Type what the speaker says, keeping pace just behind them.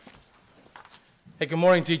Hey, good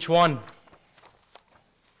morning to each one,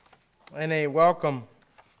 and a welcome.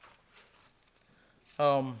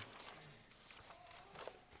 Dwayne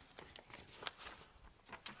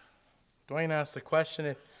asked the question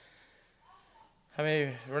if how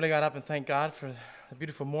many really got up and thanked God for a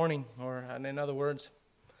beautiful morning, or in other words.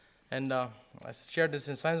 And I shared this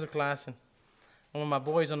in Sunday class, and one of my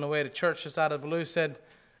boys on the way to church just out of the blue said,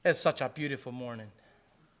 "It's such a beautiful morning."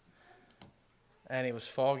 And it was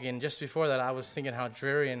foggy, and just before that I was thinking how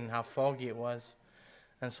dreary and how foggy it was.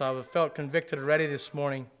 And so I felt convicted already this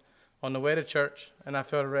morning on the way to church, and I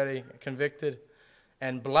felt already convicted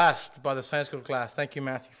and blessed by the Sunday school class. Thank you,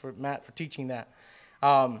 Matt, for teaching that.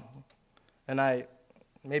 And I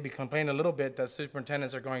maybe complained a little bit that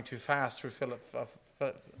superintendents are going too fast through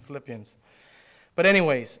Philippians. But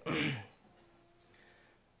anyways,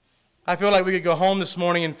 I feel like we could go home this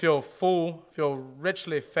morning and feel full, feel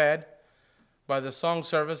richly fed by the song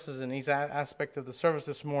services and each aspect of the service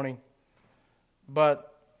this morning.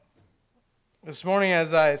 But this morning,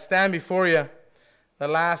 as I stand before you, the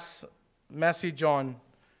last message on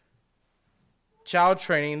child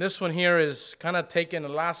training, this one here is kind of taken the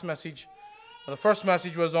last message. The first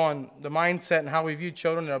message was on the mindset and how we view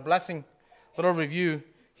children. A blessing, little review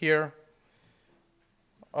here.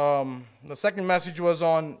 The second message was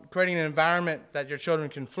on creating an environment that your children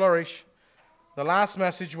can flourish. The last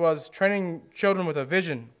message was training children with a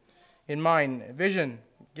vision in mind. Vision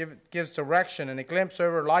gives direction and a glimpse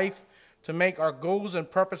over life to make our goals and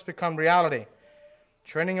purpose become reality.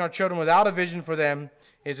 Training our children without a vision for them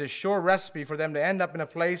is a sure recipe for them to end up in a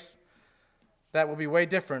place that will be way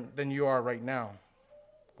different than you are right now.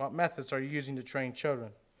 What methods are you using to train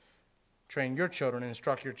children? Train your children and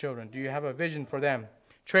instruct your children. Do you have a vision for them?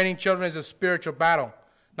 Training children is a spiritual battle,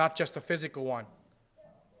 not just a physical one.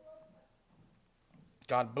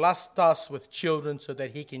 God blessed us with children so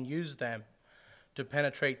that he can use them to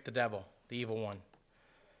penetrate the devil, the evil one.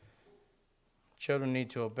 Children need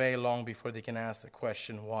to obey long before they can ask the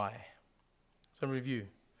question, why? So review.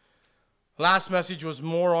 Last message was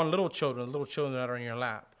more on little children that are in your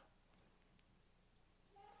lap.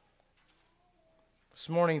 This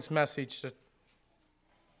morning's message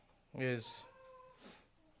is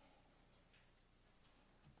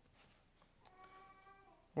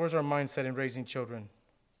where's our mindset in raising children?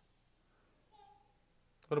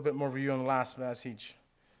 A little bit more review on the last message.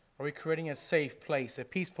 Are we creating a safe place, a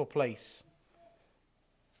peaceful place?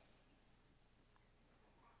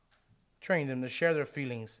 Train them to share their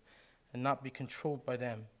feelings and not be controlled by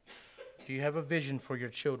them. Do you have a vision for your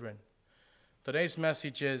children? Today's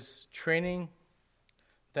message is training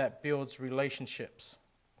that builds relationships.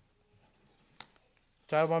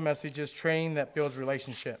 The title of my message is Training That Builds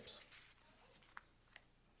Relationships.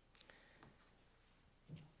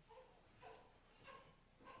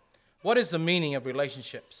 What is the meaning of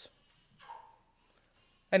relationships?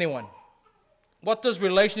 Anyone? What does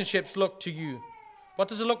relationships look to you? What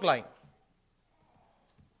does it look like?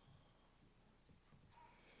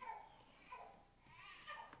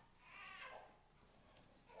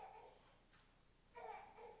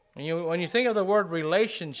 And when you think of the word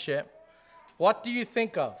relationship, what do you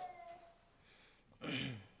think of?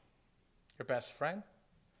 Your best friend?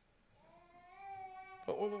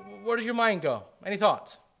 Where does your mind go? Any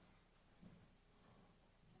thoughts?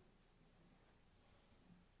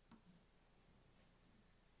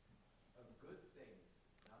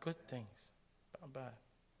 Good things, not bad.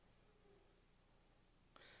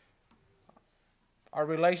 Are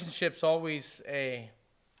relationships always a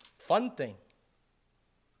fun thing?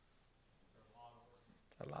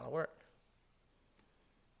 A lot of work.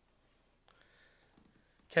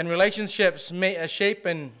 Can relationships shape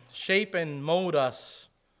and mold us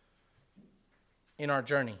in our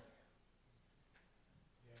journey?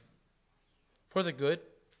 For the good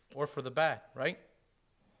or for the bad, right?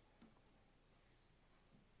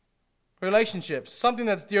 Relationships, something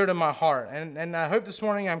that's dear to my heart. And I hope this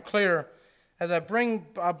morning I'm clear as I bring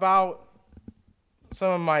about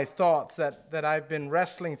some of my thoughts that I've been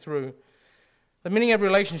wrestling through. The meaning of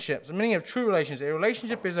relationships, the meaning of true relationships. A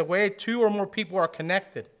relationship is a way two or more people are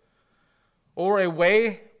connected, or a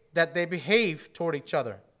way that they behave toward each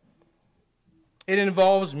other. It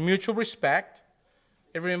involves mutual respect.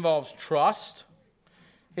 It involves trust.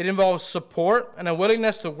 It involves support and a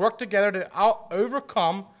willingness to work together to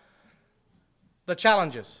overcome the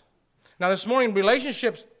challenges. Now this morning,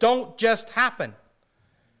 relationships don't just happen.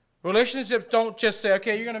 Relationships don't just say,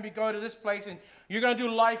 okay, you're going to go to this place and you're going to do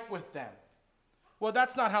life with them. Well,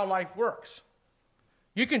 that's not how life works.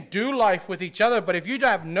 You can do life with each other, but if you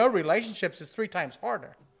have no relationships, it's 3 times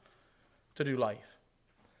harder to do life.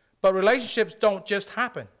 But relationships don't just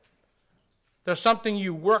happen. There's something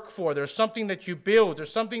you work for. There's something that you build.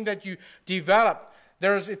 There's something that you develop.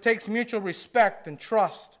 It takes mutual respect and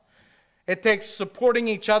trust. It takes supporting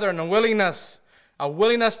each other and a willingness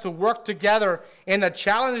to work together in the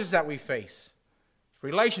challenges that we face.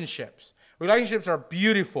 Relationships. Relationships are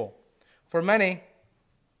beautiful. For many,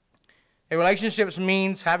 a relationship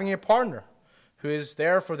means having a partner who is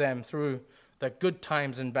there for them through the good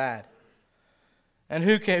times and bad, and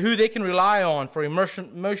who they can rely on for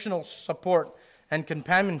emotional support and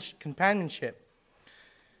companionship.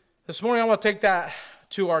 This morning I want to take that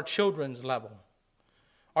to our children's level.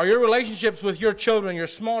 Are your relationships with your children, your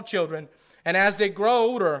small children, and as they grow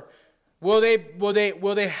older, will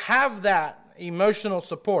they have that emotional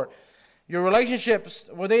support? Your relationships,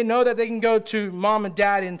 will they know that they can go to mom and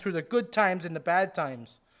dad in through the good times and the bad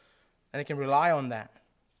times, and they can rely on that?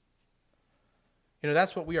 You know,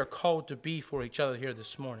 that's what we are called to be for each other here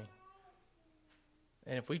this morning.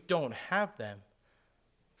 And if we don't have them,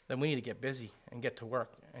 then we need to get busy and get to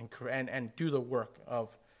work and do the work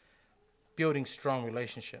of building strong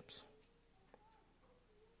relationships.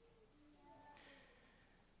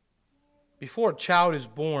 Before a child is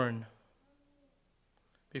born,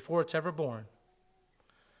 before it's ever born,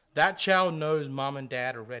 that child knows mom and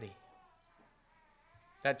dad are ready.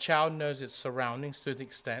 That child knows its surroundings to the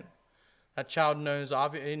extent. That child knows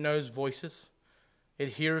voices. It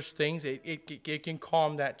hears things. It can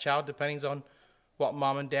calm that child depending on what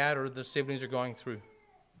mom and dad or the siblings are going through.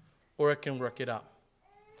 Or it can work it up.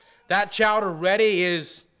 That child already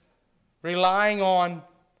is relying on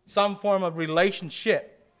some form of relationship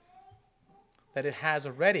that it has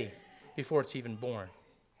already before it's even born.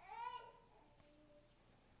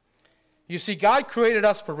 You see, God created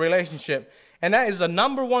us for relationship, and that is the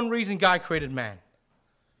number one reason God created man.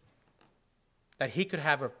 That he could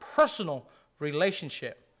have a personal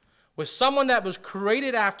relationship with someone that was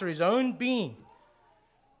created after his own being.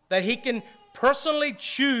 That he can personally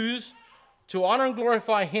choose to honor and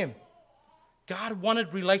glorify him. God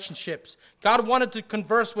wanted relationships. God wanted to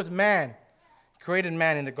converse with man. He created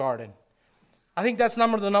man in the garden. I think that's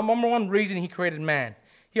the number one reason he created man.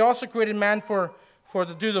 He also created man for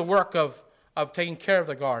to do the work of taking care of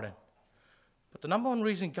the garden. But the number one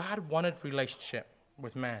reason God wanted relationship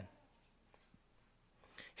with man.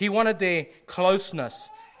 He wanted a closeness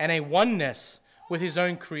and a oneness with his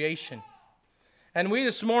own creation. And we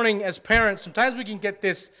this morning as parents, sometimes we can get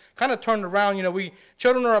this kind of turned around. You know,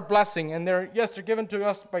 children are a blessing, and they're given to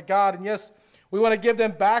us by God, and yes, we want to give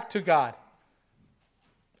them back to God.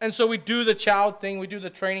 And so we do the child thing, we do the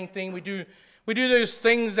training thing, we do those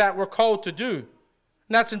things that we're called to do.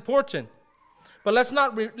 And that's important. But let's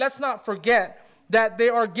not forget that they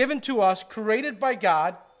are given to us, created by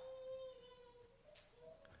God,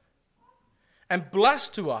 and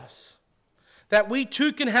blessed to us, that we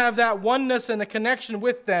too can have that oneness and a connection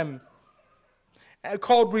with them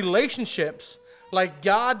called relationships like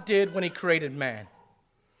God did when he created man.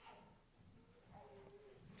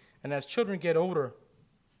 And as children get older,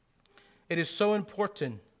 it is so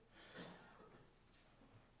important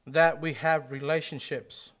that we have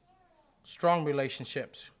relationships, strong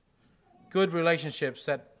relationships, good relationships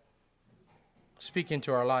that speak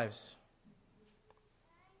into our lives.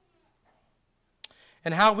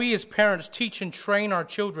 And how we as parents teach and train our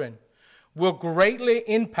children will greatly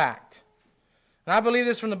impact, and I believe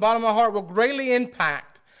this from the bottom of my heart, will greatly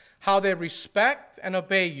impact how they respect and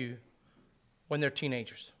obey you when they're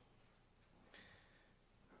teenagers.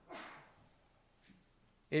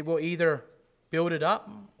 It will either build it up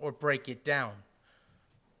or break it down,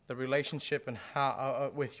 the relationship and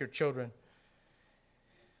how with your children.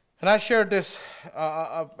 And I shared this,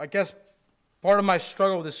 I guess part of my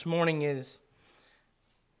struggle this morning is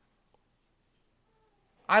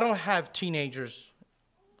I don't have teenagers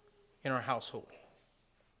in our household.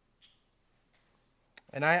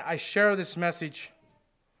 And I share this message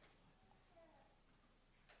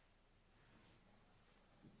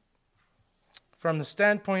from the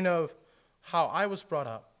standpoint of how I was brought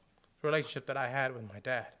up, the relationship that I had with my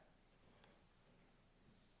dad,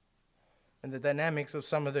 and the dynamics of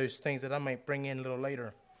some of those things that I might bring in a little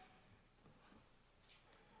later.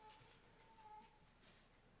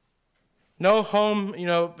 No home,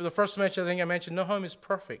 the first mention I think I mentioned, no home is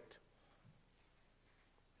perfect.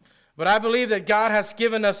 But I believe that God has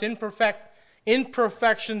given us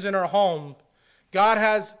imperfections in our home.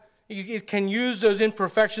 God can use those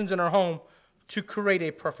imperfections in our home to create a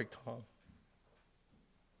perfect home.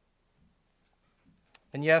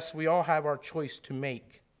 And yes, we all have our choice to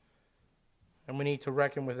make. And we need to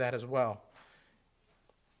reckon with that as well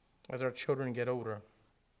as our children get older.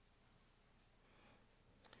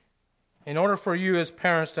 In order for you as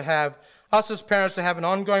parents to have, us as parents to have an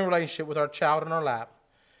ongoing relationship with our child in our lap,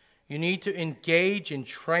 you need to engage in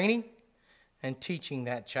training and teaching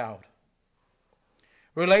that child.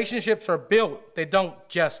 Relationships are built. They don't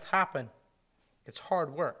just happen. It's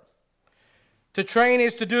hard work. To train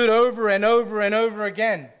is to do it over and over and over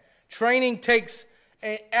again. Training takes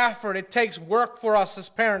an effort. It takes work for us as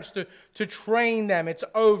parents to train them. It's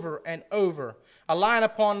over and over. A line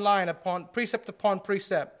upon line, upon precept.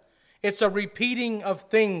 It's a repeating of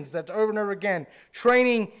things that's over and over again.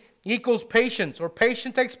 Training equals patience, or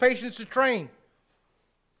patience takes patience to train.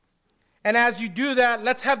 And as you do that,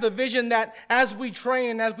 let's have the vision that as we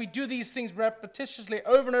train and as we do these things repetitiously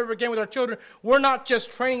over and over again with our children, we're not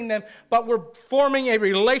just training them, but we're forming a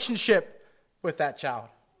relationship with that child.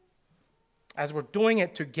 As we're doing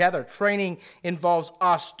it together, training involves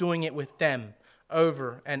us doing it with them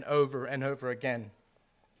over and over and over again.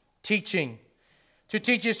 Teaching. To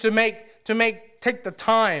teach is to take the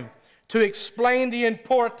time to explain the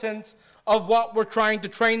importance of what we're trying to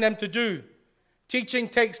train them to do. Teaching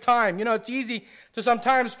takes time. You know, it's easy to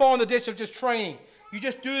sometimes fall in the ditch of just training. You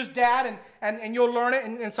just do as dad and you'll learn it,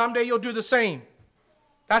 and someday you'll do the same.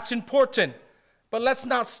 That's important. But let's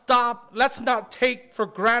not stop. Let's not take for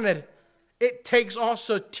granted. It takes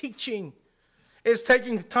also teaching. It's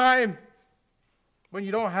taking time when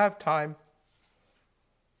you don't have time.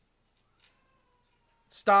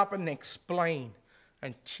 Stop and explain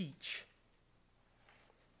and teach.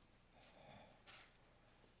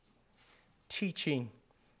 Teaching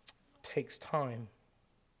takes time.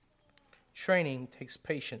 Training takes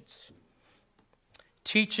patience.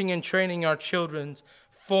 Teaching and training our children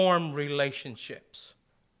form relationships.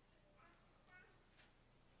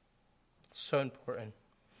 It's so important.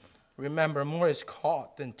 Remember, more is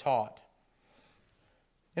caught than taught.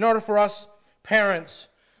 In order for us parents,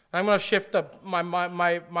 I'm going to shift up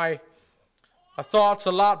my thoughts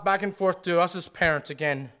a lot back and forth to us as parents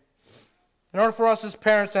again. In order for us as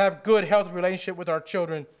parents to have good, healthy relationship with our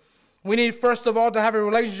children, we need first of all to have a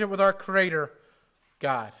relationship with our Creator,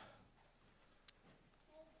 God.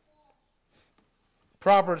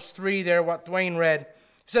 Proverbs 3 there, what Dwayne read. It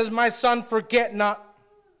says, my son, forget not.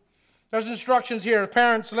 There's instructions here.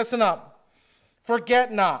 Parents, listen up.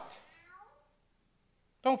 Forget not.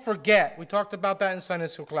 Don't forget. We talked about that in Sunday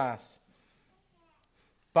school class.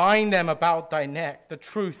 Bind them about thy neck, the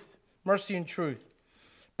truth, mercy and truth.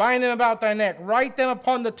 Bind them about thy neck. Write them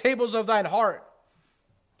upon the tables of thine heart.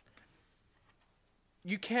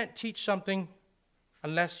 You can't teach something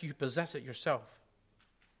unless you possess it yourself.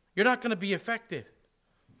 You're not going to be effective.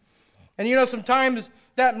 And you know, sometimes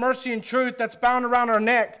that mercy and truth that's bound around our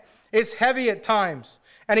neck is heavy at times.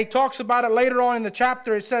 And he talks about it later on in the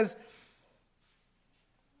chapter. It says,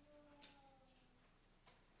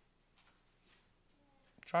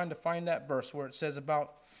 trying to find that verse where it says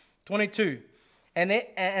about 22.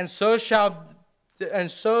 And so shall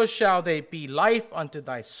they be life unto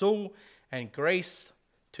thy soul and grace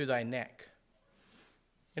to thy neck.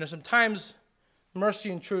 You know, sometimes mercy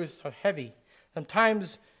and truth are heavy.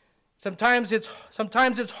 Sometimes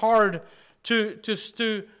it's hard to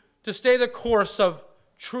stay the course of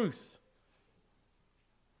truth.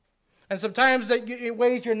 And sometimes it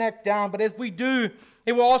weighs your neck down. But if we do,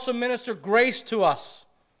 it will also minister grace to us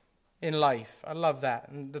in life. I love that,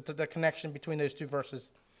 and the connection between those two verses.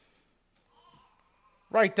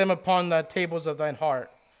 Write them upon the tables of thine heart.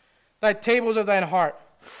 Thy tables of thine heart.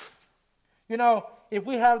 You know, if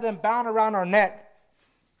we have them bound around our neck,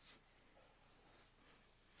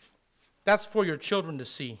 that's for your children to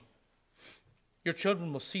see. Your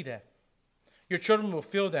children will see that. Your children will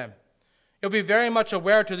feel them. You'll be very much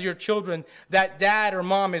aware to your children that dad or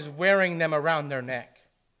mom is wearing them around their neck.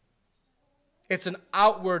 It's an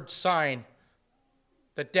outward sign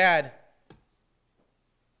that dad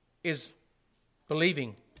is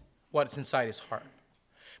believing what's inside his heart.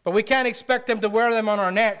 But we can't expect them to wear them on our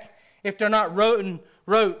neck if they're not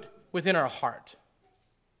wrote within our heart.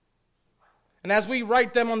 And as we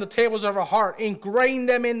write them on the tables of our heart, ingrain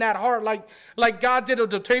them in that heart like God did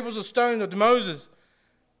with the tables of stone with Moses.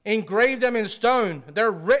 Engrave them in stone. They're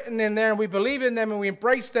written in there, and we believe in them, and we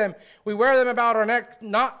embrace them. We wear them about our neck,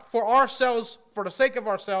 not for ourselves, for the sake of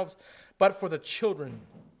ourselves, but for the children's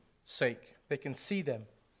sake. They can see them.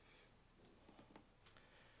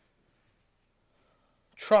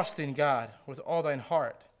 Trust in God with all thine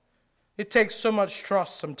heart. It takes so much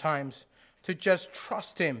trust sometimes to just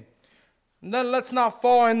trust Him. And then let's not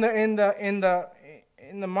fall in the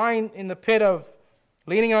pit of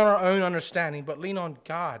leaning on our own understanding, but lean on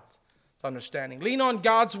God's understanding. Lean on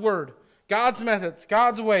God's word, God's methods,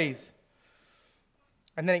 God's ways,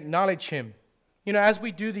 and then acknowledge Him As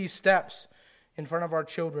we do these steps in front of our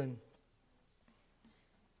children,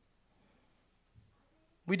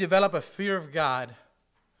 we develop a fear of God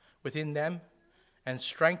within them and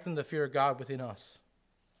strengthen the fear of God within us.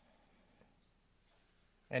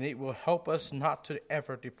 And it will help us not to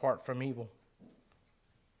ever depart from evil.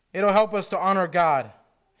 It'll help us to honor God.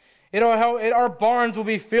 It'll help. Our barns will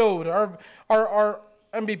be filled,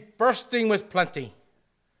 and be bursting with plenty.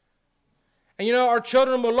 And our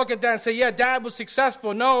children will look at that and say, yeah, Dad was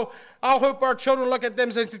successful. No, I hope our children look at them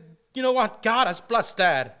and say, you know what? God has blessed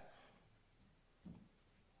Dad.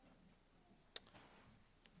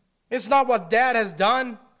 It's not what Dad has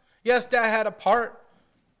done. Yes, Dad had a part.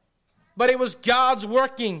 But it was God's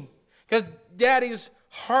working. Because Daddy's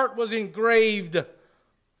heart was engraved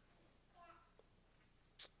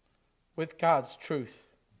with God's truth.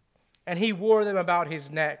 And he wore them about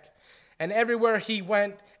his neck. And everywhere he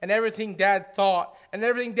went, and everything Dad thought, and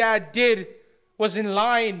everything Dad did was in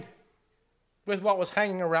line with what was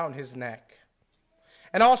hanging around his neck.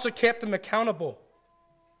 And also kept him accountable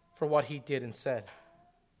for what he did and said.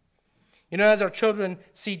 As our children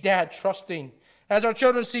see Dad trusting, as our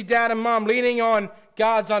children see Dad and Mom leaning on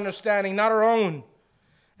God's understanding, not our own,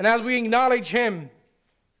 and as we acknowledge him,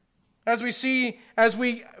 as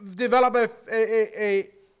we develop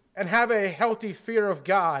and have a healthy fear of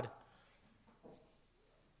God,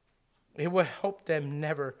 it will help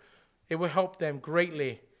them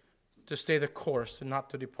greatly to stay the course and not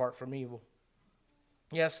to depart from evil.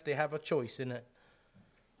 Yes, they have a choice in it.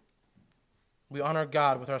 We honor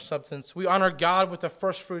God with our substance. We honor God with the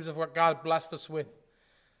first fruits of what God blessed us with.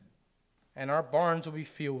 And our barns will be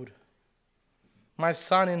filled. My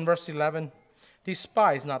son, in verse 11,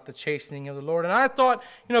 despise not the chastening of the Lord. And I thought,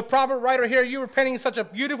 prophet writer here, you were painting such a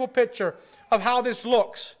beautiful picture of how this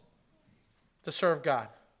looks to serve God.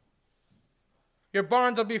 Your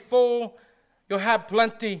barns will be full. You'll have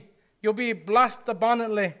plenty. You'll be blessed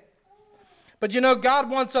abundantly. But God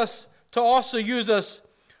wants us to also use us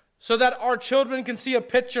so that our children can see a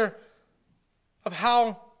picture of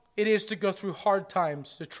how it is to go through hard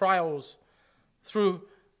times, through trials, through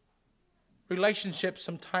relationships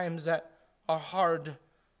sometimes that are hard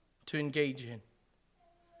to engage in.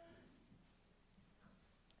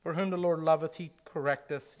 For whom the Lord loveth, he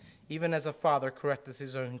correcteth, even as a father correcteth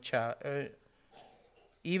his own child,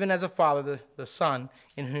 even as a father the son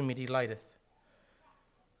in whom he delighteth.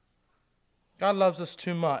 God loves us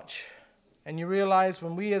too much. And you realize,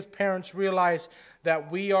 when we as parents realize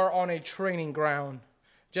that we are on a training ground,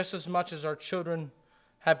 just as much as our children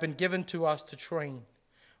have been given to us to train,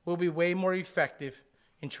 we'll be way more effective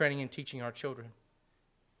in training and teaching our children.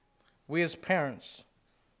 We as parents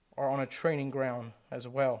are on a training ground as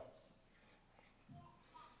well.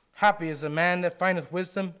 Happy is the man that findeth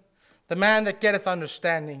wisdom, the man that getteth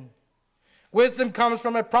understanding. Wisdom comes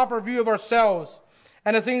from a proper view of ourselves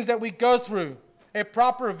and the things that we go through, a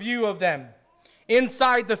proper view of them,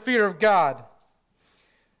 inside the fear of God.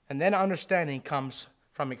 And then understanding comes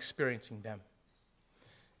from experiencing them.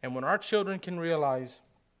 And when our children can realize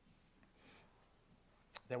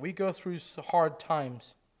that we go through hard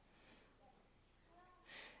times,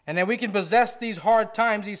 and that we can possess these hard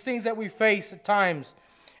times, these things that we face at times,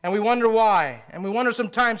 and we wonder why, and we wonder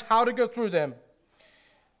sometimes how to go through them.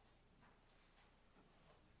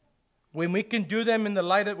 When we can do them in the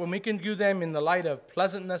light of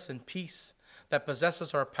pleasantness and peace that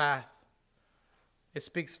possesses our path, it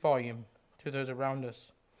speaks volume to those around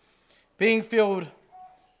us. Filling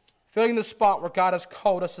the spot where God has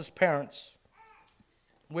called us as parents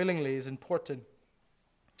willingly is important.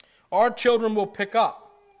 Our children will pick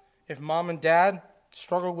up if mom and dad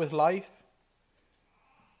struggle with life.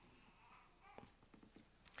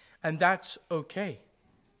 And that's okay.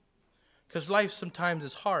 Because life sometimes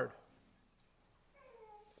is hard.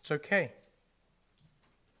 It's okay.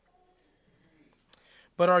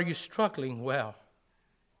 But are you struggling well?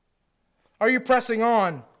 Are you pressing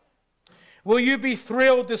on? Will you be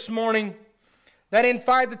thrilled this morning that in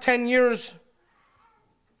 5 to 10 years,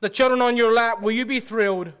 the children on your lap, will you be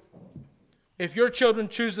thrilled if your children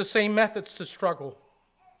choose the same methods to struggle?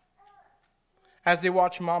 As they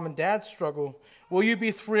watch mom and dad struggle, will you be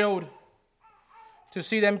thrilled to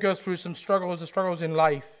see them go through the struggles in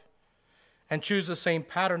life, and choose the same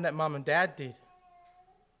pattern that mom and dad did?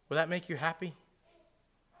 Will that make you happy?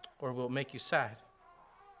 Or will it make you sad?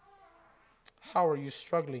 How are you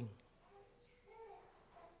struggling?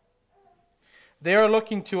 They are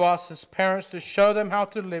looking to us as parents to show them how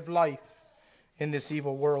to live life in this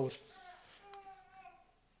evil world.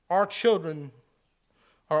 Are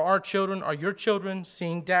your children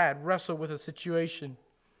seeing dad wrestle with a situation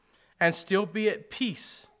and still be at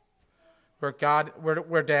peace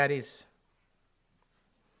where Dad is.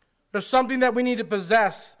 There's something that we need to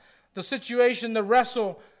possess. The situation, the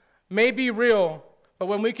wrestle may be real, but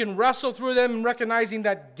when we can wrestle through them, recognizing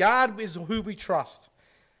that God is who we trust,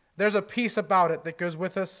 there's a peace about it that goes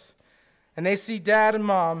with us. And they see Dad and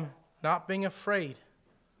Mom not being afraid,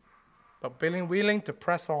 but being willing to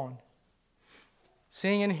press on.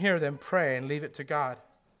 Seeing and hear them pray and leave it to God.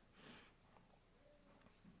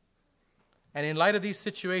 And in light of these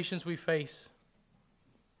situations we face,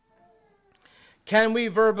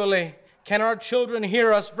 can our children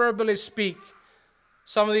hear us verbally speak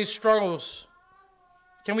some of these struggles?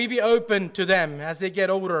 Can we be open to them as they get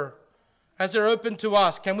older, as they're open to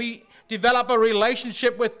us? Can we develop a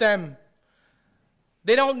relationship with them?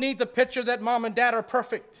 They don't need the picture that Mom and Dad are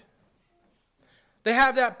perfect. They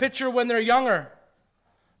have that picture when they're younger.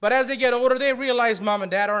 But as they get older, they realize Mom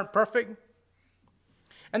and Dad aren't perfect.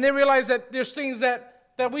 And they realize that there's things that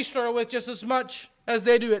we struggle with just as much as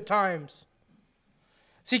they do at times.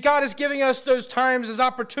 See, God is giving us those times as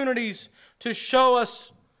opportunities to show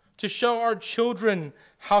our children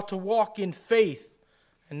how to walk in faith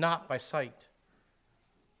and not by sight.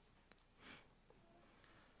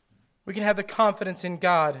 We can have the confidence in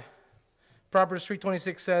God. Proverbs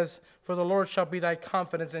 3:26 says, "For the Lord shall be thy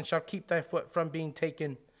confidence and shall keep thy foot from being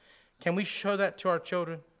taken." Can we show that to our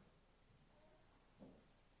children?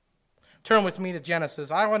 Turn with me to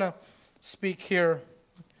Genesis. I want to speak here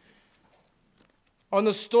on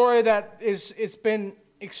the story that it's been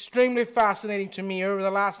extremely fascinating to me over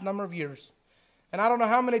the last number of years. And I don't know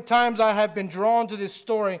how many times I have been drawn to this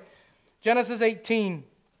story. Genesis 18.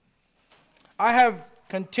 I have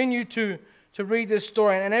continued to read this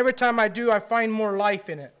story, and every time I do, I find more life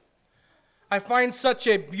in it. I find such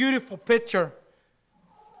a beautiful picture.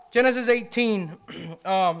 Genesis 18.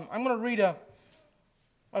 I'm going to read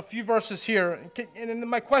a few verses here. And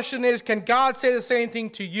my question is, can God say the same thing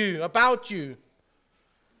to you, about you,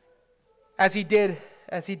 as he did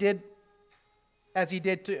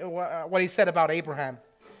to what he said about Abraham?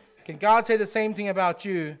 Can God say the same thing about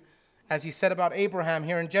you as he said about Abraham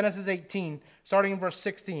here in Genesis 18, starting in verse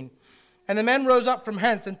 16? "And the men rose up from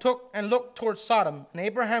hence and looked towards Sodom, and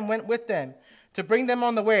Abraham went with them to bring them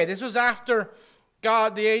on the way." This was after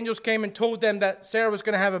the angels came and told them that Sarah was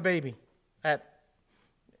going to have a baby at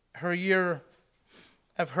her year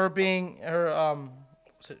of her being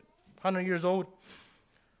 100 years old.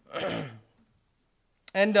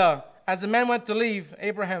 And as the men went to leave,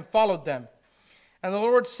 Abraham followed them. And the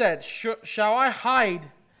Lord said, "Shall I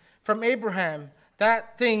hide from Abraham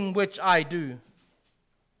that thing which I do?"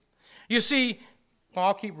 You see,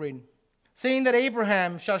 I'll keep reading. "Seeing that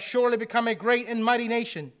Abraham shall surely become a great and mighty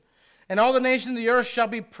nation, and all the nations of the earth shall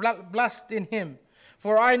be blessed in him.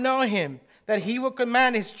 For I know him, that he will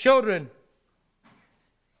command his children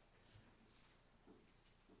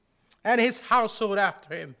and his household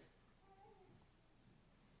after him.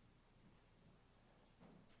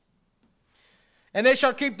 And they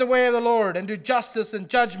shall keep the way of the Lord, and do justice and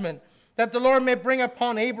judgment, that the Lord may bring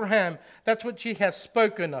upon Abraham that which he has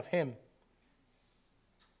spoken of him."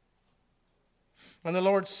 And the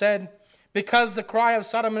Lord said, "Because the cry of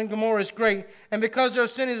Sodom and Gomorrah is great, and because their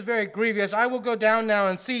sin is very grievous, I will go down now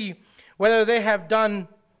and see whether they have done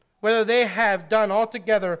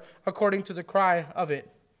altogether according to the cry of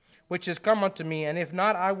it, which is come unto me, and if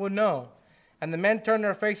not, I will know." And the men turned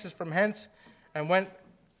their faces from hence and went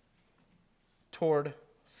toward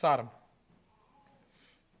Sodom.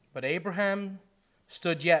 But Abraham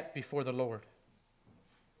stood yet before the Lord.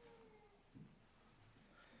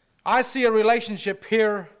 I see a relationship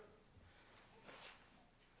here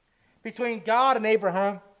between God and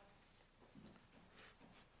Abraham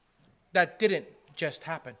that didn't just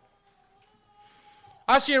happen.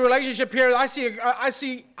 I see a relationship here.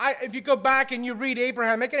 If you go back and you read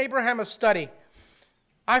Abraham, make Abraham a study.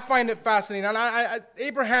 I find it fascinating. And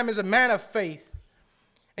Abraham is a man of faith.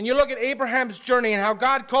 And you look at Abraham's journey and how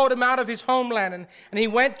God called him out of his homeland. And he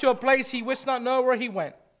went to a place he wist not know where he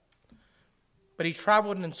went. But he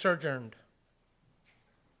traveled and sojourned.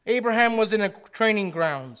 Abraham was in a training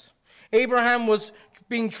grounds. Abraham was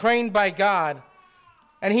being trained by God.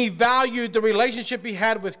 And he valued the relationship he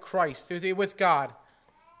had with Christ, with God.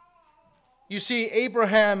 You see,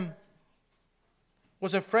 Abraham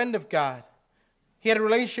was a friend of God. He had a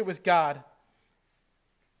relationship with God.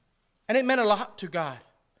 And it meant a lot to God.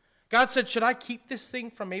 God said, "Should I keep this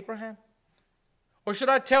thing from Abraham? Or should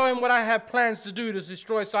I tell him what I have plans to do to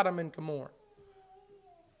destroy Sodom and Gomorrah?"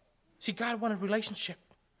 See, God wanted a relationship.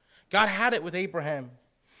 God had it with Abraham.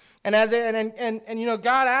 And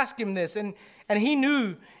God asked him this. And And he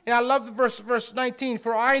knew, and I love the verse 19,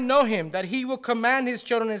 for I know him, that he will command his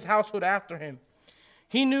children and his household after him.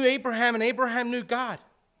 He knew Abraham, and Abraham knew God.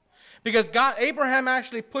 Because Abraham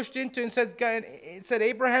actually pushed into and said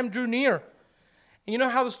Abraham drew near. And you know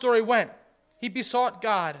how the story went. He besought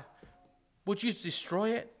God, would you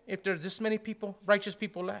destroy it if there are this many people, righteous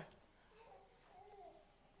people left?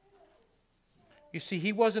 You see,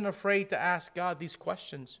 he wasn't afraid to ask God these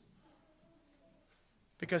questions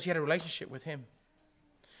because he had a relationship with him.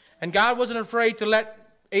 And God wasn't afraid to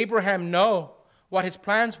let Abraham know what his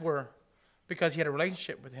plans were because he had a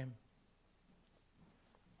relationship with him.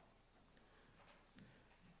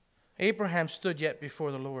 Abraham stood yet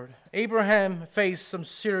before the Lord. Abraham faced some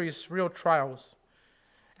serious, real trials.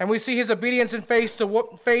 And we see his obedience and faith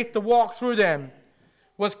to walk through them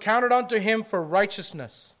was counted unto him for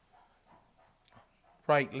righteousness,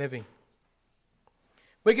 right living.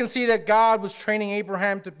 We can see that God was training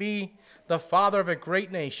Abraham to be the father of a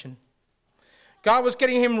great nation. God was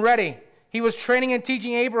getting him ready. He was training and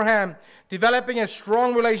teaching Abraham, developing a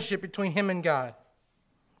strong relationship between him and God.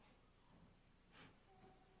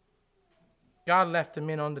 God left him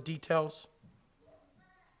in on the details.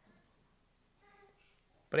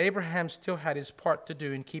 But Abraham still had his part to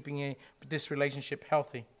do in keeping this relationship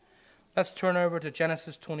healthy. Let's turn over to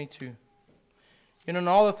Genesis 22. You know, in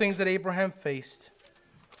all the things that Abraham faced,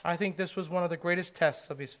 I think this was one of the greatest tests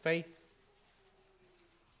of his faith.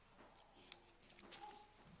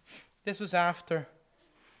 This was after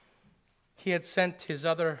he had sent his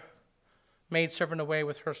other maidservant away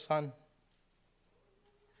with her son.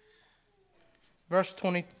 Verse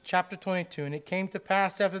 20, chapter 22, and it came to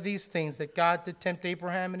pass after these things that God did tempt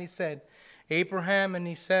Abraham, and he said, Abraham, and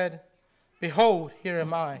he said, behold, here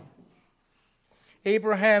am I.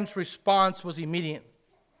 Abraham's response was immediate.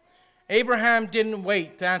 Abraham didn't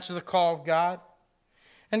wait to answer the call of God.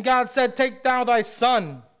 And God said, take thou thy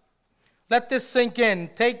son. Let this sink in.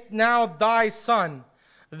 Take now thy son,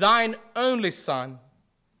 thine only son,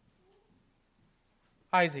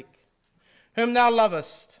 Isaac, whom thou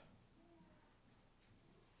lovest,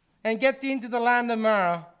 and get thee into the land of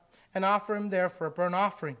Moriah, and offer him there for a burnt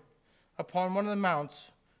offering upon one of the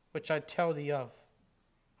mounts which I tell thee of.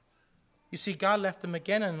 You see, God left him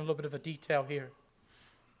again in a little bit of a detail here.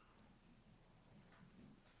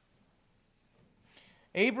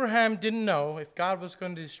 Abraham didn't know if God was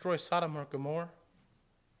going to destroy Sodom or Gomorrah.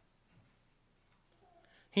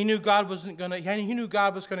 He knew God was going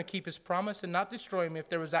to keep his promise and not destroy him if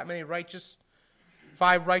there was that many righteous.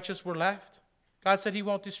 5 righteous were left. God said he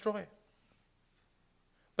won't destroy it.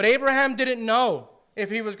 But Abraham didn't know if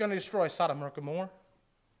he was going to destroy Sodom or Gomorrah.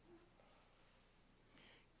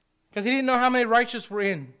 Because he didn't know how many righteous were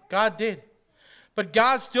in. God did. But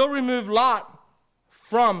God still removed Lot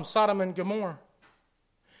from Sodom and Gomorrah.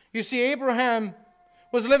 You see, Abraham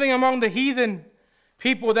was living among the heathen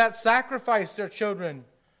people that sacrificed their children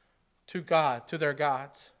to God, to their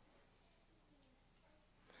gods.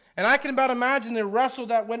 And I can about imagine the wrestle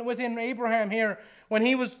that went within Abraham here when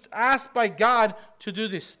he was asked by God to do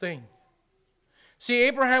this thing. See,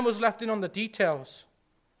 Abraham was left in on the details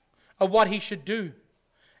of what he should do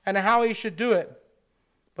and how he should do it.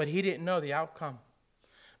 But he didn't know the outcome.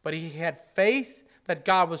 But he had faith that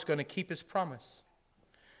God was going to keep his promise.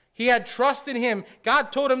 He had trust in him.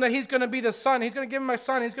 God told him that he's going to be the son. He's going to give him a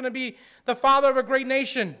son. He's going to be the father of a great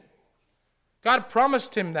nation. God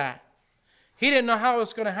promised him that. He didn't know how it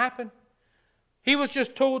was going to happen. He was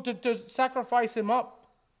just told to sacrifice him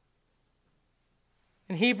up.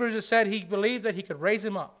 In Hebrews it said he believed that he could raise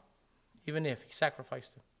him up, even if he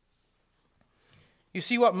sacrificed him. You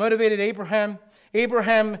see what motivated Abraham?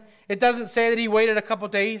 Abraham, it doesn't say that he waited a couple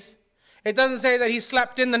days. It doesn't say that he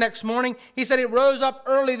slept in the next morning. He said he rose up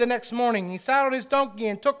early the next morning. He saddled his donkey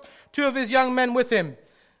and took 2 of his young men with him,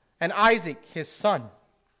 and Isaac, his son.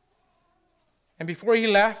 And before he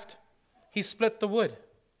left, he split the wood.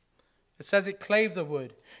 It says it clave the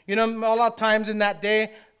wood. You know, a lot of times in that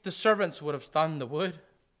day, the servants would have done the wood,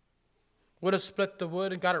 would have split the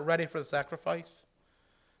wood and got it ready for the sacrifice.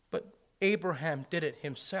 But Abraham did it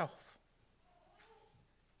himself.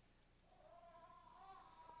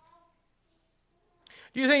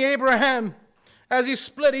 Do you think Abraham, as he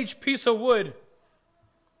split each piece of wood,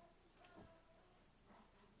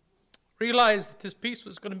 realized that this piece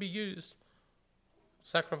was going to be used to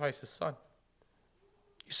sacrifice his son?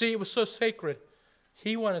 You see, it was so sacred,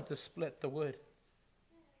 he wanted to split the wood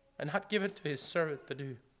and not give it to his servant to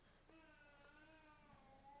do.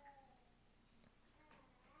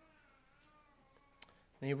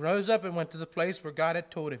 And he rose up and went to the place where God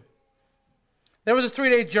had told him. There was a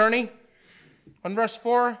 3-day journey. On verse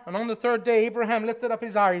 4, and on the 3rd day, Abraham lifted up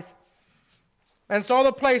his eyes and saw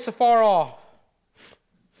the place afar off.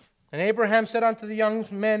 And Abraham said unto the young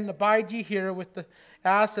men, Abide ye here with the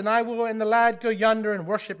ass, and I will and the lad go yonder and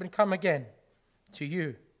worship and come again to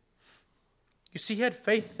you. You see, he had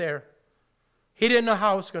faith there. He didn't know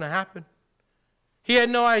how it was going to happen. He had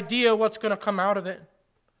no idea what's going to come out of it.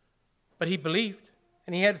 But he believed,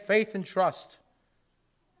 and he had faith and trust.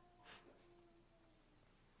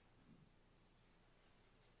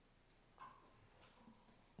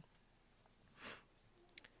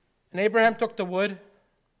 And Abraham took the wood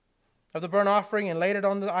of the burnt offering and laid it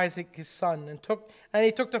on Isaac his son, and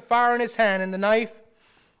he took the fire in his hand and the knife,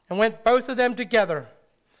 and went both of them together.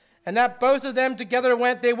 And that both of them together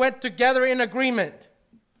they went together in agreement.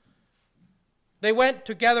 They went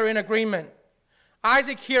together in agreement.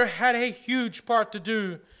 Isaac here had a huge part to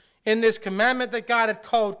do in this commandment that God had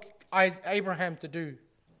called Abraham to do.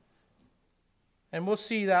 And we'll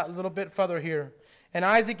see that a little bit further here. And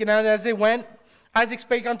Isaac, and as they went, Isaac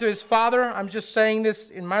spake unto his father. I'm just saying this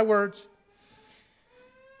in my words.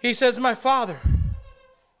 He says, My father.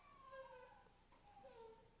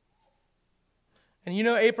 And you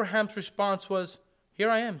know Abraham's response was, Here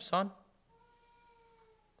I am, son.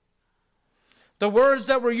 The words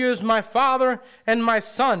that were used, my father and my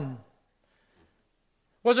son,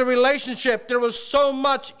 was a relationship. There was so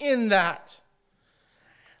much in that.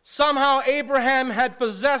 Somehow Abraham had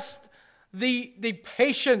possessed the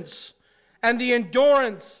patience and the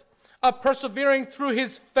endurance of persevering through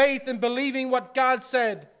his faith and believing what God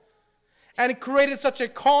said. And it created such a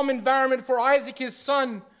calm environment for Isaac, his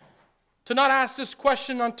son, to not ask this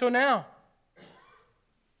question until now.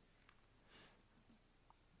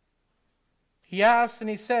 He asked and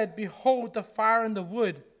he said, Behold the fire and the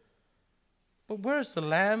wood, but where is the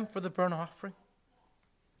lamb for the burnt offering?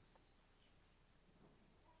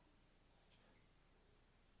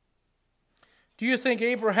 Do you think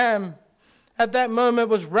Abraham at that moment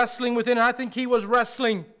was wrestling within? I think he was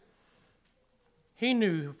wrestling. He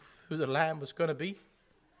knew who the lamb was going to be.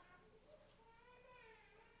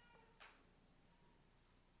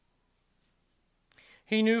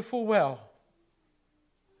 He knew full well.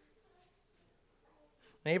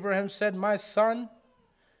 Abraham said, My son,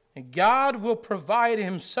 God will provide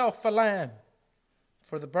himself a lamb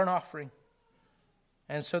for the burnt offering.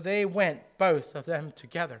 And so they went, both of them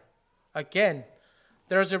together. Again,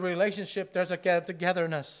 there's a relationship, there's a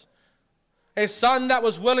togetherness. A son that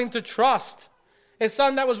was willing to trust. A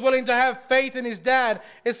son that was willing to have faith in his dad.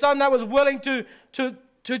 A son that was willing to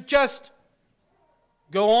just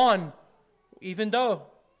go on, even though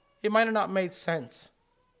it might have not made sense.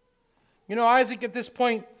 You know, Isaac at this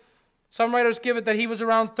point, some writers give it that he was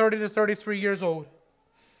around 30 to 33 years old.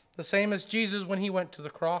 The same as Jesus when he went to the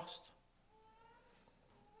cross.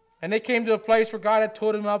 And they came to a place where God had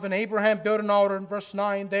told him of, and Abraham built an altar in verse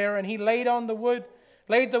 9 there, and he laid the wood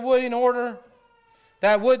in order,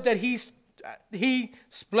 that wood that he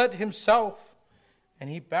split himself. And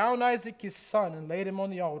he bound Isaac his son and laid him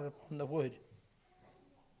on the altar upon the wood.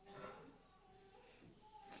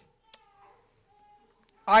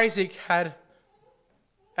 Isaac had,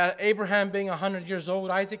 at Abraham being 100 years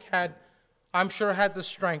old, Isaac had, I'm sure, had the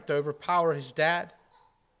strength to overpower his dad.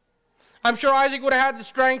 I'm sure Isaac would have had the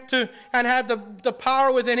strength to, and had the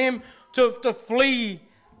power within him to flee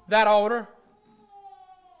that altar.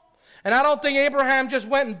 And I don't think Abraham just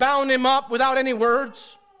went and bound him up without any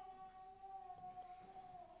words.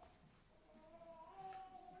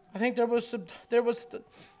 I think there was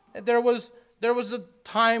a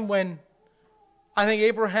time when I think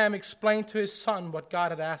Abraham explained to his son what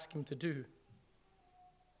God had asked him to do.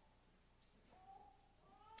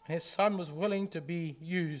 His son was willing to be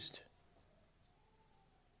used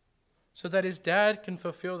so that his dad can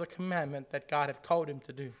fulfill the commandment that God had called him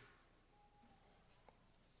to do.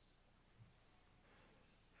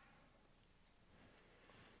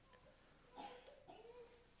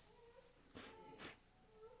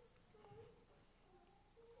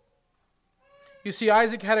 You see,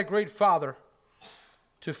 Isaac had a great father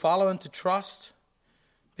to follow and to trust,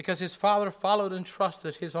 because his father followed and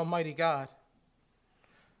trusted his Almighty God.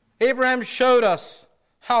 Abraham showed us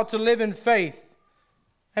how to live in faith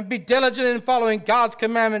and be diligent in following God's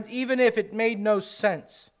commandments, even if it made no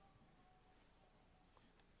sense.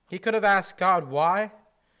 He could have asked God why.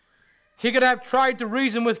 He could have tried to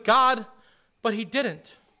reason with God, but he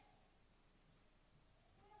didn't.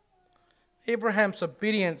 Abraham's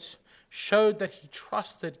obedience showed that he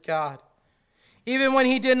trusted God. Even when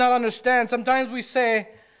he did not understand, sometimes we say,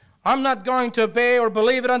 I'm not going to obey or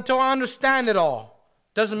believe it until I understand it all.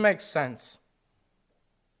 Doesn't make sense.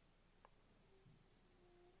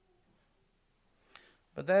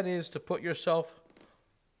 But that is to put yourself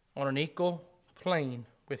on an equal plain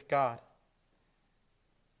with God.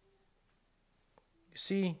 You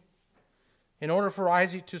see, in order for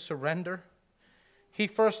Isaac to surrender, he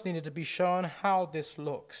first needed to be shown how this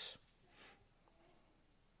looks.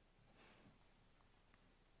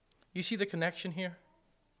 You see the connection here?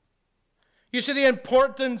 You see the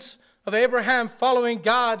importance of Abraham following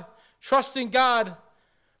God, trusting God,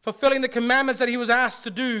 fulfilling the commandments that he was asked to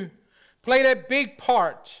do, played a big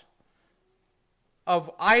part of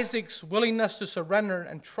Isaac's willingness to surrender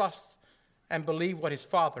and trust and believe what his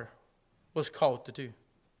father was called to do.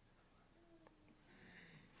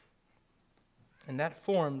 And that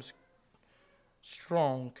forms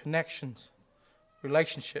strong connections,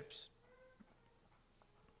 relationships.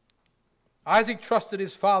 Isaac trusted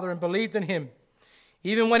his father and believed in him,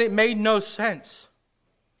 even when it made no sense.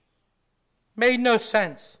 Made no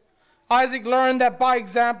sense. Isaac learned that by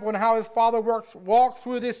example and how his father walked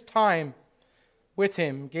through this time with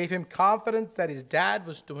him, gave him confidence that his dad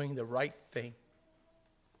was doing the right thing.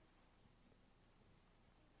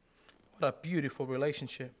 What a beautiful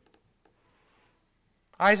relationship.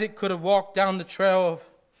 Isaac could have walked down the trail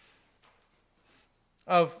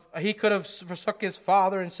he could have forsook his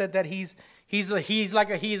father and said that he's like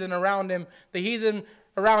a heathen around him. The heathen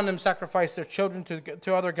around him sacrificed their children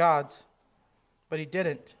to other gods. But he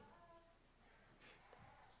didn't.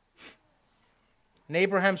 And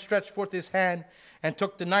Abraham stretched forth his hand and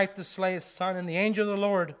took the knife to slay his son. And the angel of the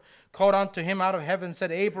Lord called unto him out of heaven and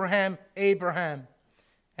said, Abraham, Abraham.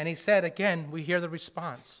 And he said, again, we hear the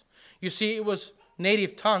response. You see, it was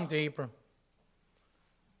native tongue to Abram.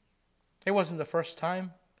 It wasn't the first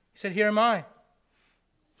time. He said, here am I.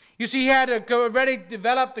 You see, he had to already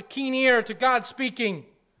develop the keen ear to God speaking.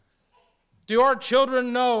 Do our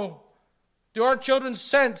children know? Do our children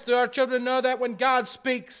sense? Do our children know that when God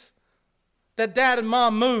speaks, that dad and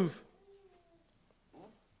mom move?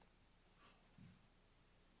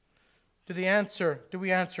 Do we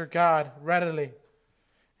answer God readily?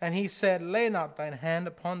 And he said, lay not thine hand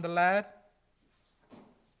upon the lad.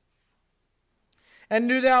 And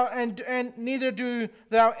neither do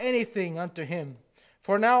thou anything unto him.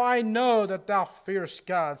 For now I know that thou fearest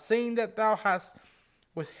God, seeing that thou hast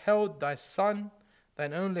withheld thy son,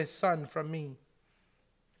 thine only son, from me.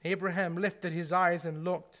 Abraham lifted his eyes and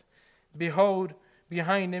looked. Behold,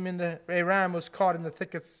 behind him a ram was caught in the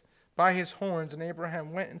thickets by his horns. And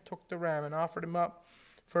Abraham went and took the ram and offered him up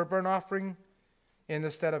for a burnt offering in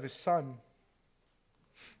the stead of his son.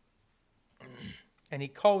 And he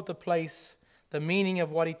called the place, the meaning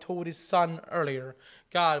of what he told his son earlier,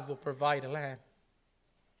 God will provide a lamb.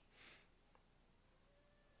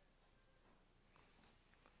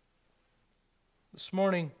 This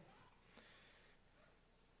morning,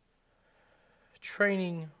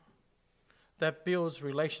 training that builds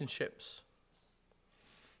relationships.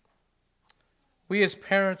 We as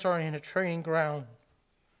parents are in a training ground.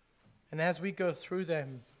 And as we go through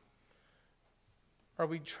them, are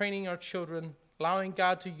we training our children, allowing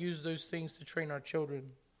God to use those things to train our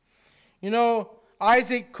children? You know,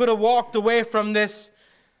 Isaac could have walked away from this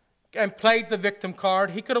and played the victim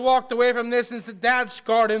card. He could have walked away from this and said, Dad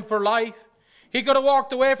scarred him for life. He could have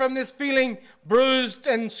walked away from this feeling bruised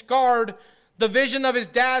and scarred. The vision of his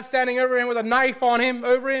dad standing over him with a knife on him,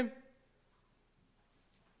 over him.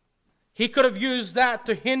 He could have used that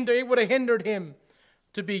to hinder, it would have hindered him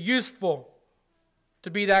to be useful,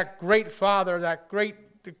 to be that great father,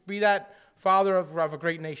 to be that father of a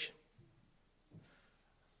great nation.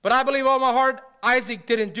 But I believe all my heart, Isaac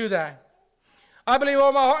didn't do that. I believe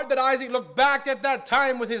all my heart that Isaac looked back at that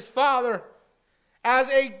time with his father as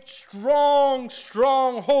a strong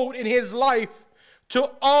hold in his life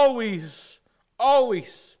to always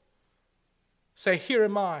say, here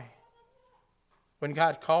am I, when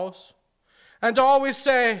God calls. And to always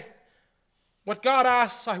say, what God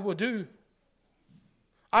asks, I will do.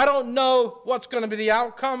 I don't know what's going to be the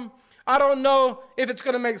outcome. I don't know if it's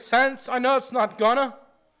going to make sense. I know it's not gonna.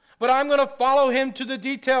 But I'm going to follow him to the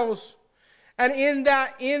details. And in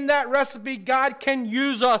that recipe, God can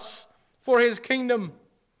use us for his kingdom.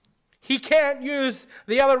 He can't use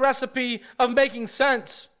the other recipe of making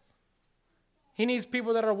sense. He needs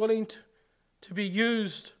people that are willing to be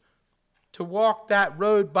used to walk that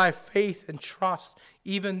road by faith and trust,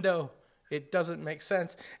 even though it doesn't make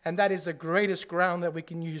sense. And that is the greatest ground that we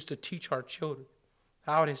can use to teach our children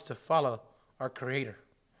how it is to follow our Creator.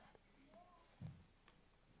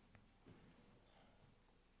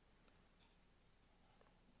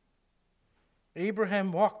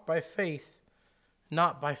 Abraham walked by faith,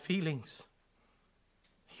 not by feelings.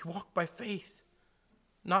 He walked by faith,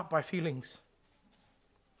 not by feelings.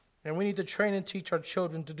 And we need to train and teach our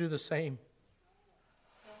children to do the same.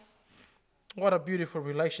 What a beautiful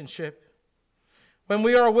relationship. When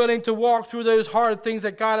we are willing to walk through those hard things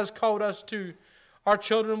that God has called us to, our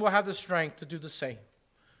children will have the strength to do the same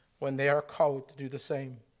when they are called to do the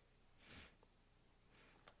same.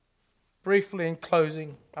 Briefly in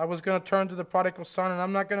closing, I was going to turn to the prodigal son, and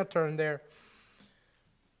I'm not going to turn there.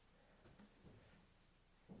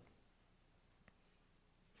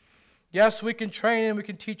 Yes, we can train and we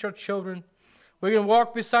can teach our children. We can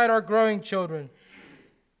walk beside our growing children.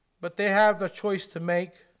 But they have the choice to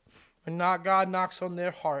make when God knocks on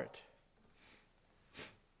their heart.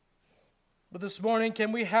 But this morning,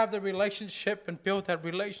 can we have the relationship and build that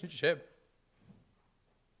relationship?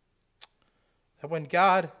 That when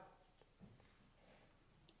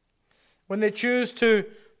they choose to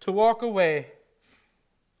walk away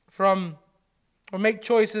from, or make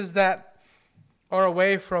choices that are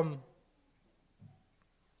away from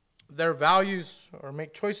their values, or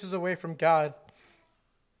make choices away from God,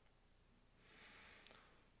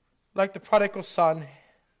 like the prodigal son,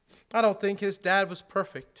 I don't think his dad was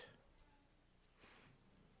perfect.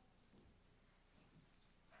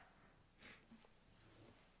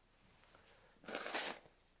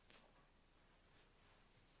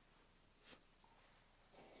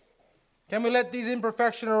 Can we let these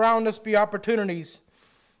imperfections around us be opportunities,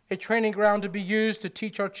 a training ground to be used to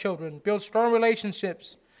teach our children, build strong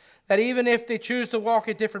relationships, that even if they choose to walk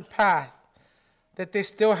a different path, that they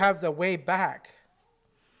still have the way back.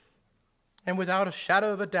 And without a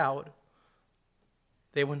shadow of a doubt,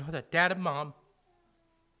 they will know that dad and mom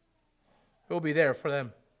will be there for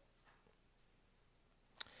them.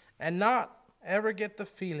 And not ever get the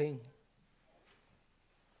feeling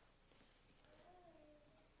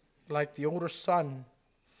like the older son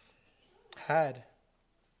had.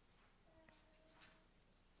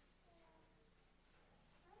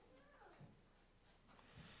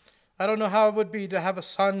 I don't know how it would be to have a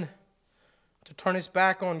son to turn his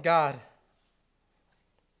back on God.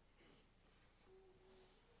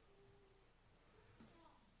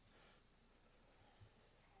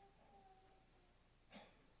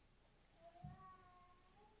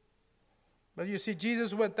 But you see,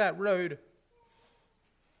 Jesus went that road.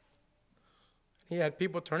 He had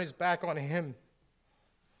people turn his back on him.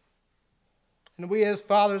 And we as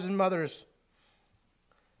fathers and mothers,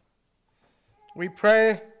 we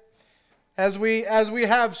pray as we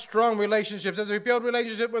have strong relationships, as we build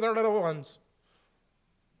relationship with our little ones,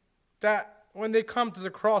 that when they come to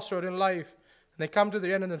the crossroad in life, and they come to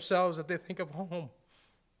the end of themselves, that they think of home,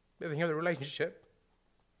 they think of the relationship,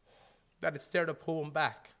 that it's there to pull them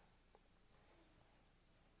back.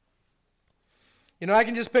 You know, I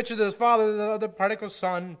can just picture this father, the prodigal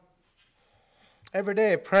son, every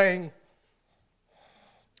day praying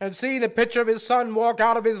and seeing a picture of his son walk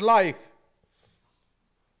out of his life.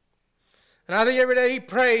 And I think every day he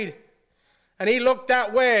prayed and he looked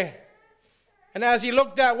that way. And as he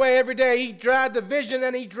looked that way every day, he had the vision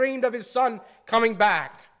and he dreamed of his son coming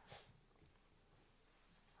back.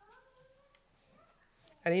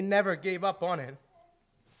 And he never gave up on it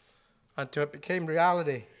until it became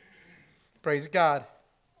reality. Praise God.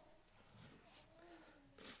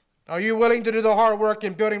 Are you willing to do the hard work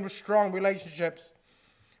in building strong relationships?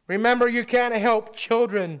 Remember, you can't help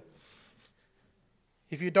children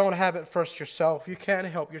if you don't have it first yourself. You can't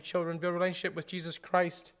help your children build a relationship with Jesus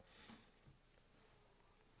Christ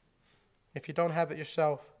if you don't have it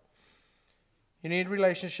yourself. You need a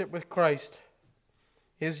relationship with Christ.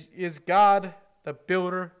 Is God the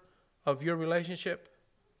builder of your relationship?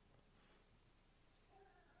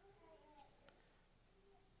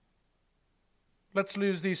 Let's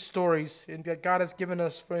use these stories that God has given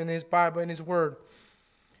us in His Bible, in His Word,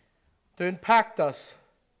 to impact us,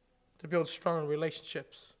 to build stronger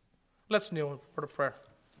relationships. Let's kneel for the prayer.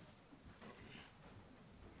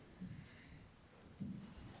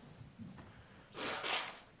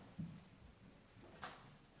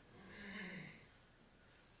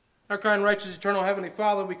 Our kind, righteous, eternal, Heavenly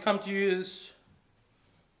Father, we come to you this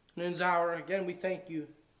noon's hour. Again, we thank you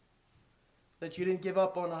that you didn't give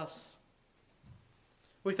up on us.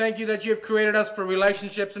 We thank you that you have created us for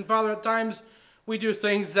relationships. And Father, at times we do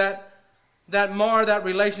things that mar that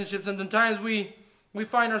relationships. And sometimes we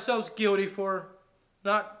find ourselves guilty for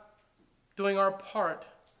not doing our part,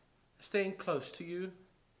 staying close to you.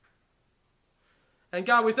 And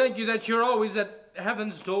God, we thank you that you're always at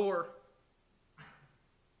heaven's door,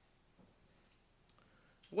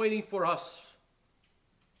 waiting for us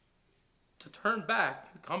to turn back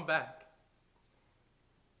and come back.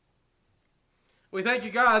 We thank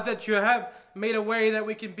you, God, that you have made a way that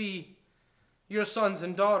we can be your sons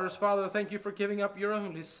and daughters. Father, thank you for giving up your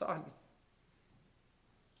only Son.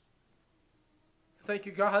 Thank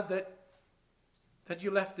you, God, that that you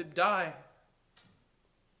left him die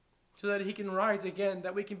so that he can rise again,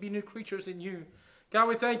 that we can be new creatures in you. God,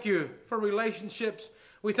 we thank you for relationships.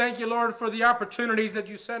 We thank you, Lord, for the opportunities that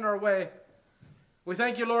you send our way. We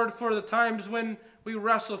thank you, Lord, for the times when we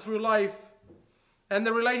wrestle through life and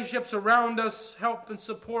the relationships around us help and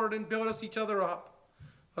support and build us each other up.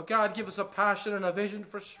 Oh God, give us a passion and a vision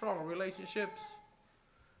for strong relationships.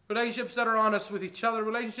 Relationships that are honest with each other.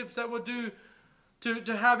 Relationships that will do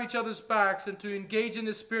to have each other's backs and to engage in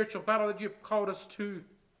this spiritual battle that you've called us to.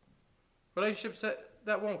 Relationships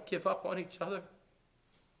that won't give up on each other.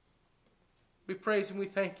 We praise and we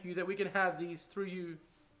thank you that we can have these through you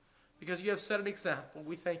because you have set an example.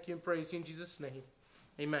 We thank you and praise you in Jesus' name.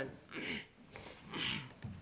 Amen.